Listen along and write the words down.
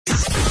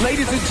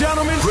Ladies and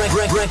gentlemen,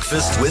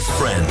 Breakfast with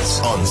Friends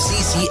on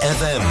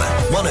CCfm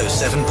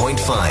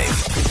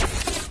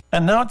 107.5.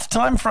 And now it's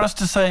time for us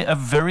to say a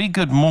very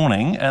good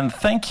morning and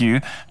thank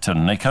you to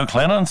Nico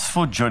Kleynhans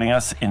for joining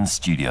us in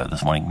studio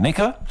this morning.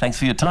 Nico, thanks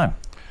for your time.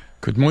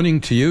 Good morning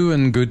to you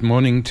and good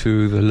morning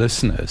to the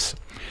listeners.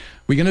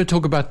 We're going to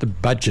talk about the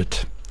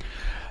budget.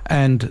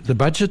 And the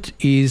budget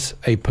is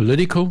a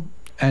political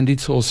and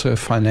it's also a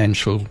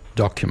financial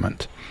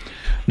document.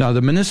 Now,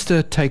 the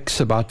minister takes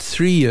about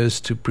 3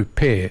 years to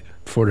prepare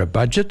for a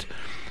budget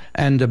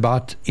and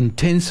about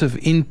intensive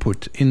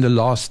input in the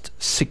last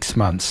 6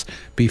 months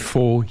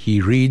before he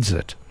reads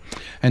it.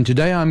 And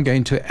today I'm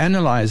going to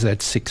analyze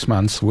that 6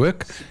 months'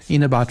 work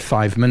in about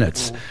 5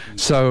 minutes.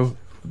 So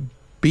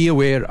be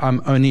aware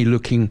I'm only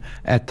looking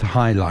at the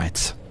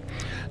highlights.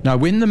 Now,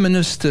 when the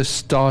minister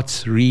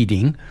starts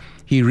reading,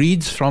 he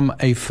reads from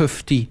a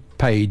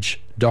 50-page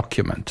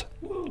document.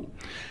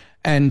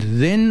 And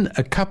then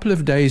a couple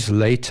of days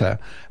later,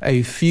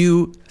 a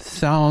few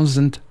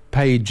thousand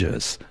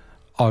pages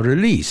are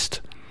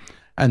released.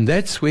 And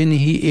that's when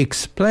he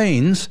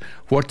explains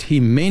what he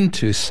meant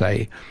to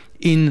say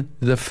in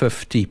the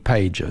 50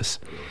 pages.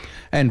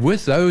 And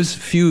with those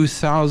few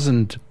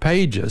thousand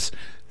pages,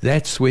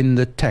 that's when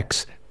the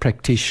tax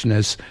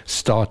practitioners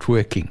start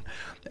working.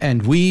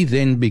 And we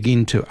then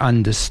begin to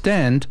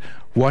understand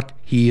what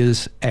he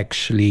is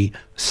actually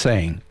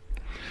saying.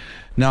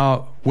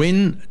 Now,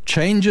 when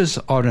changes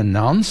are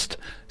announced,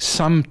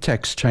 some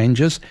tax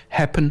changes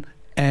happen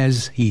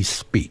as he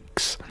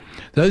speaks.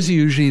 Those are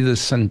usually the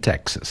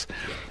syntaxes.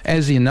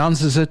 As he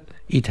announces it,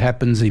 it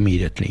happens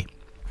immediately.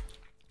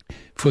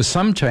 For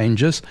some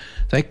changes,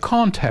 they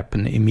can't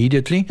happen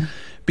immediately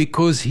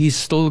because he's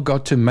still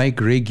got to make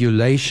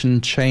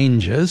regulation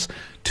changes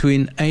to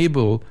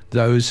enable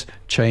those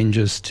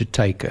changes to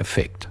take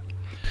effect.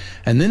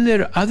 And then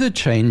there are other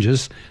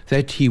changes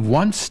that he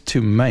wants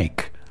to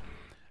make,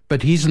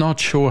 but he's not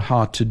sure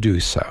how to do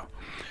so.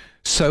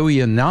 So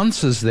he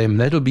announces them.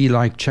 That'll be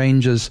like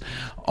changes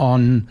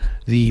on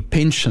the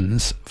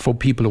pensions for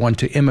people who want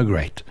to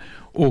immigrate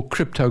or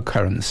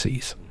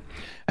cryptocurrencies.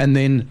 And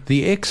then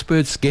the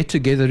experts get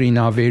together in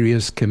our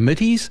various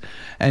committees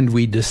and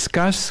we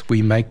discuss,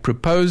 we make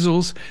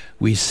proposals,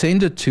 we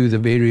send it to the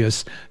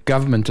various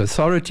government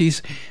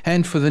authorities,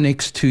 and for the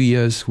next 2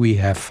 years we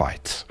have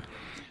fights.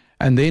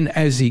 And then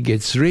as he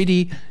gets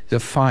ready,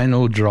 the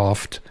final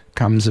draft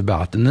comes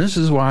about. And this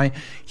is why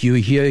you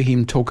hear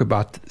him talk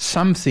about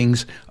some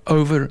things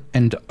over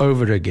and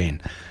over again.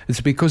 It's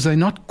because they're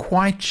not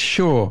quite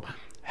sure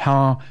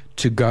how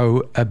to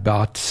go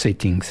about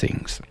setting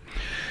things.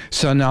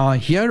 So now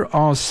here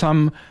are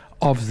some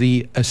of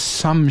the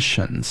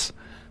assumptions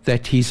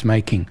that he's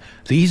making.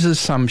 These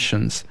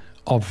assumptions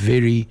are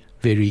very,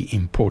 very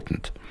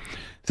important.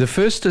 The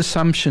first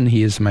assumption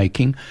he is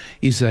making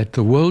is that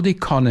the world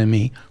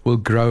economy will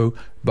grow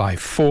by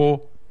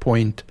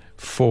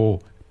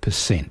 4.4%.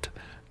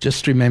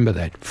 Just remember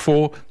that,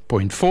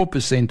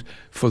 4.4%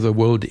 for the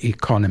world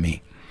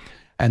economy.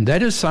 And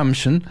that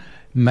assumption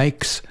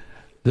makes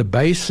the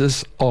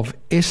basis of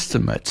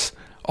estimates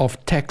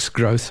of tax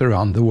growth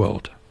around the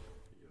world.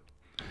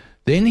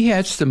 Then he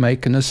has to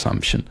make an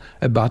assumption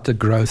about the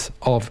growth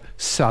of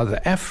South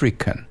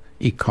African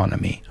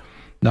economy.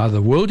 Now,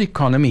 the world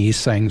economy, he's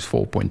saying, is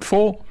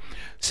 4.4.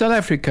 South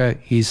Africa,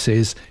 he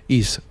says,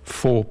 is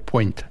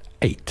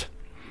 4.8.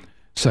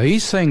 So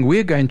he's saying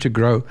we're going to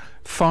grow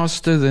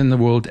faster than the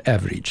world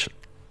average.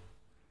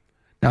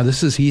 Now,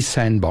 this is his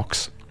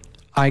sandbox.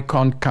 I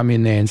can't come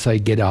in there and say,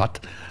 get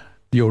out,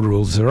 your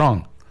rules are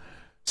wrong.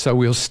 So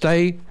we'll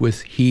stay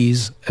with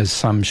his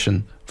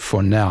assumption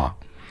for now,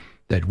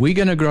 that we're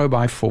going to grow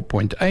by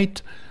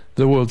 4.8,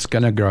 the world's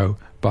going to grow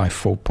by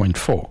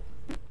 4.4.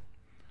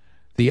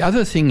 The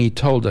other thing he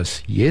told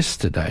us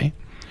yesterday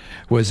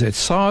was that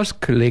SARS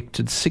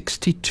collected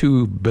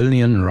 62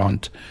 billion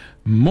rand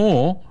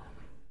more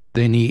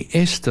than he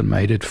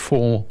estimated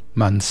 4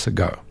 months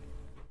ago.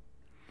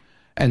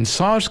 And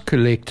SARS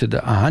collected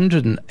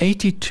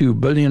 182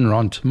 billion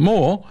rand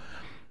more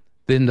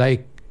than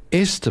they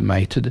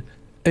estimated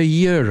a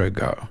year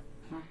ago.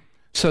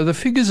 So the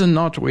figures are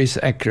not always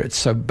accurate.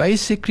 So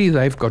basically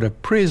they've got a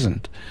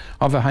present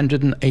of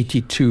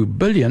 182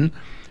 billion,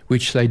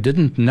 which they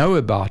didn't know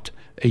about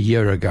a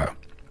year ago.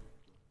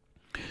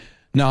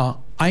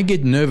 Now, I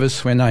get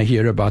nervous when I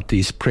hear about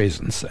these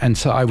presents, and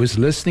so I was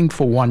listening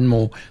for one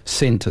more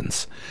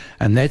sentence,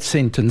 and that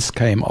sentence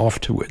came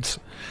afterwards.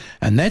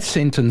 And that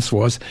sentence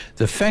was,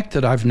 the fact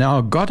that I've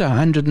now got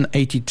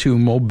 182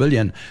 more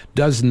billion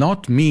does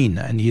not mean,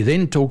 and he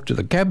then talked to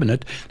the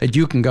cabinet, that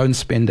you can go and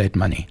spend that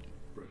money.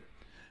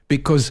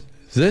 Because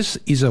this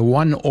is a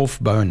one-off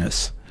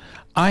bonus.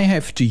 I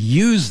have to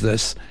use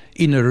this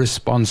in a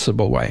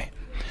responsible way.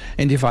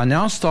 And if I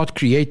now start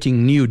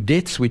creating new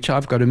debts, which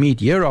I've got to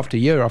meet year after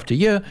year after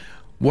year,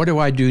 what do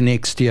I do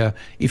next year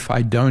if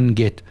I don't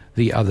get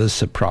the other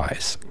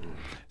surprise?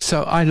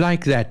 So I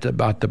like that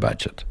about the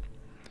budget.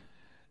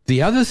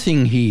 The other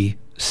thing he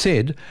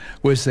said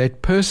was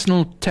that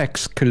personal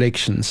tax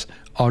collections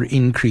are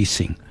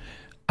increasing.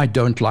 I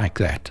don't like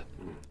that.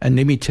 And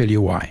let me tell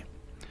you why.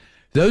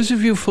 Those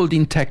of you who filled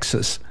in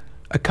taxes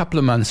a couple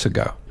of months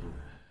ago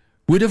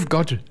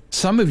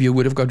some of you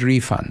would have got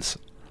refunds,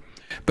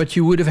 but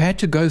you would have had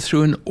to go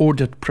through an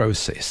audit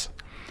process.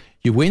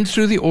 You went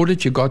through the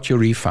audit, you got your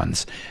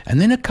refunds, and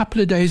then a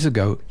couple of days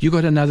ago, you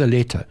got another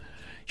letter.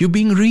 You're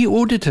being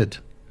re-audited,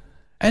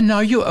 and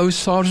now you owe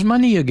SARS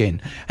money again,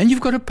 and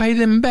you've got to pay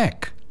them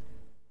back.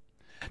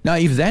 Now,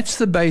 if that's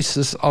the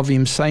basis of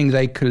him saying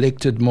they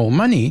collected more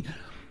money,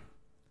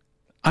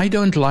 I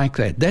don't like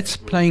that. That's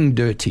playing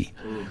dirty.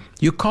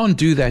 You can't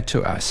do that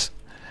to us.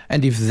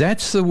 And if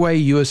that's the way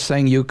you're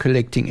saying you're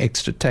collecting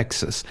extra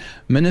taxes,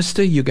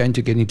 Minister, you're going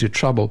to get into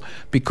trouble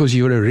because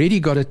you've already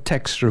got a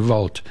tax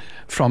revolt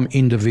from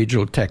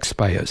individual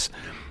taxpayers.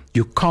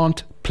 You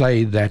can't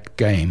play that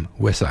game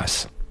with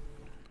us.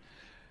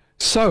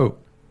 So,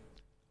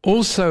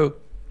 also,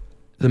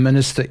 the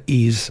Minister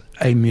is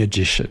a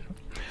magician.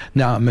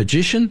 Now, a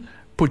magician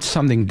puts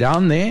something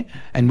down there,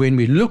 and when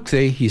we look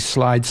there, he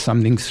slides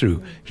something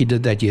through. He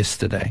did that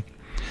yesterday.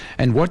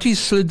 And what he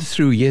slid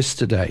through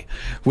yesterday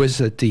was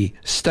that the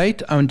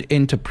state-owned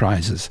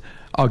enterprises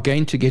are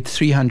going to get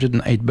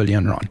 308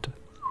 billion rand.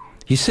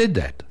 He said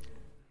that.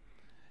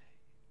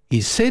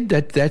 He said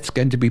that that's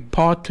going to be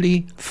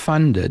partly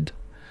funded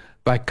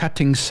by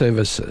cutting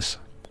services.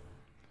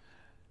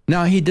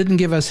 Now, he didn't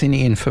give us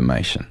any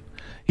information.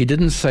 He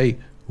didn't say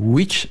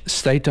which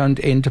state-owned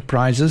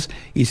enterprises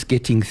is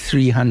getting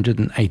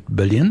 308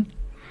 billion.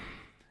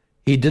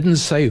 He didn't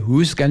say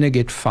who's going to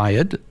get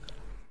fired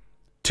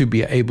to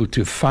be able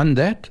to fund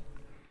that.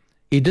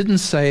 He didn't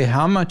say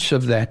how much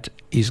of that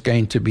is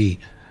going to be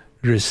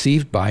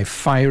received by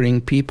firing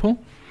people.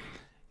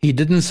 He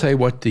didn't say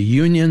what the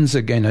unions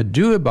are going to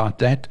do about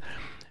that.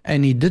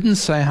 And he didn't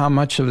say how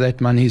much of that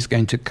money is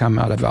going to come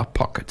out of our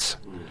pockets.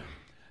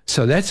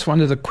 So that's one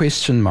of the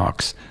question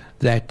marks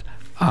that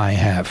I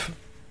have.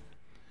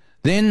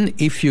 Then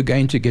if you're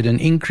going to get an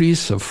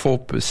increase of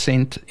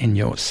 4% in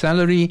your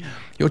salary,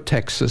 your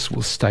taxes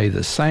will stay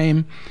the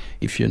same.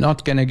 If you're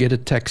not going to get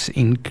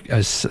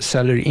a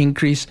salary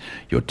increase,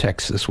 your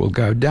taxes will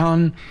go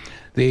down.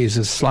 There's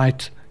a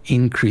slight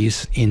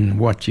increase in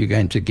what you're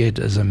going to get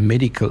as a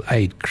medical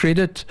aid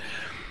credit.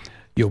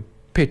 Your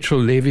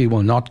petrol levy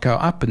will not go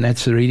up, and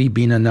that's already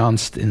been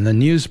announced in the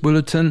news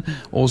bulletin.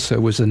 Also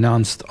was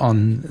announced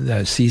on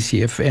the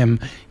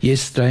CCfm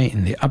yesterday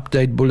in the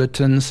update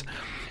bulletins.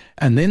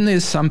 And then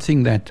there's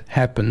something that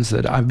happens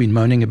that I've been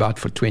moaning about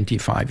for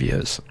 25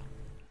 years.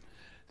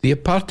 The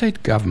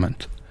apartheid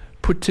government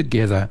put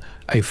together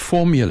a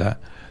formula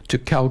to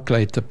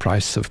calculate the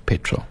price of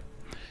petrol.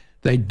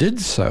 They did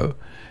so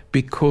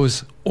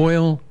because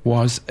oil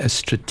was a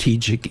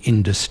strategic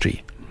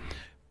industry.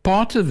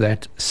 Part of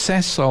that,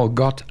 Sasol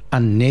got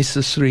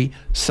unnecessary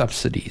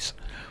subsidies.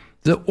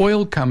 The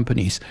oil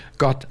companies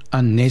got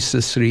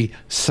unnecessary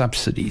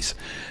subsidies.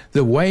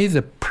 The way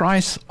the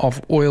price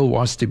of oil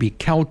was to be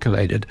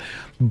calculated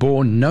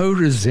bore no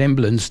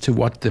resemblance to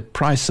what the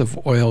price of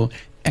oil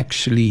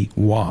actually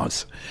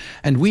was.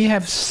 And we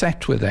have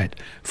sat with that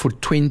for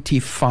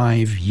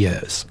 25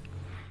 years.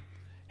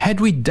 Had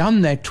we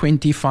done that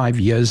 25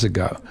 years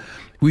ago,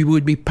 we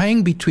would be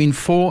paying between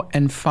 4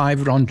 and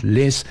 5 rand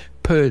less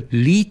per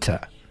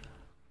litre.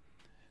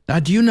 Now,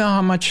 do you know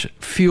how much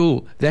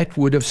fuel that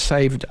would have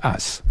saved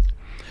us?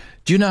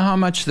 Do you know how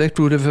much that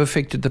would have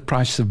affected the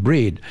price of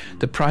bread,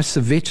 the price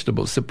of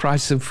vegetables, the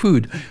price of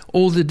food,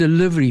 all the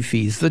delivery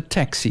fees, the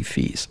taxi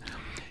fees?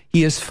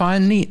 He has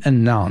finally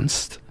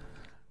announced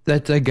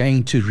that they're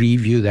going to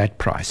review that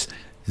price.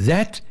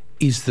 That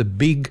is the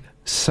big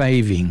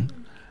saving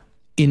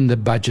in the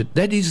budget.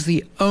 That is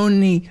the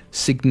only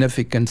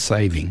significant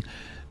saving.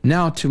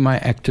 Now to my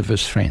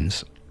activist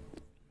friends.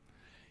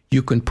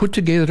 You can put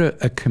together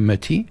a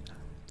committee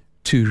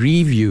to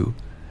review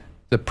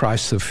the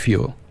price of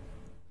fuel.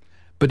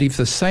 But if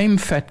the same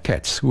fat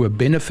cats who are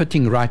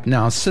benefiting right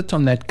now sit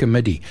on that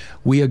committee,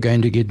 we are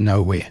going to get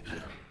nowhere.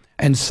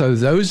 And so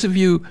those of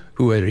you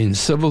who are in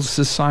civil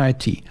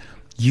society,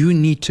 you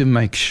need to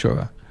make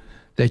sure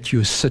that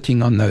you're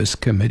sitting on those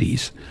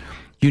committees.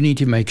 You need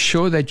to make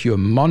sure that you're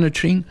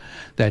monitoring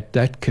that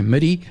that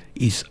committee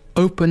is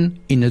open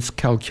in its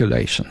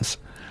calculations,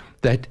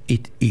 that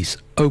it is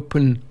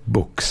open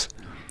books.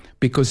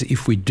 Because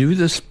if we do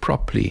this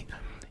properly,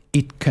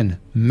 it can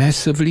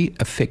massively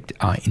affect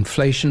our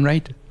inflation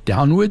rate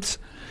downwards.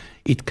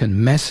 It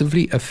can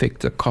massively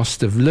affect the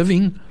cost of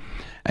living.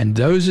 And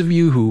those of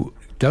you who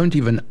don't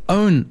even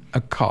own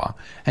a car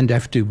and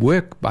have to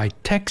work by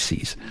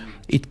taxis,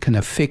 it can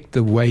affect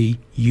the way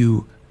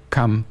you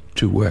come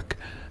to work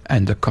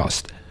and the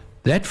cost.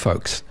 That,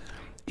 folks,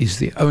 is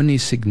the only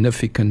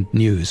significant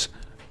news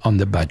on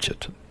the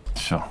budget.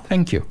 Sure.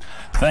 Thank you.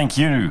 Thank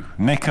you,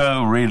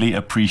 Nico. Really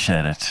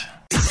appreciate it.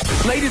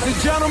 Ladies and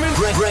gentlemen,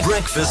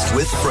 Breakfast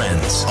with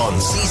Friends on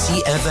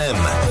CCfm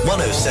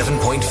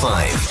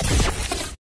 107.5.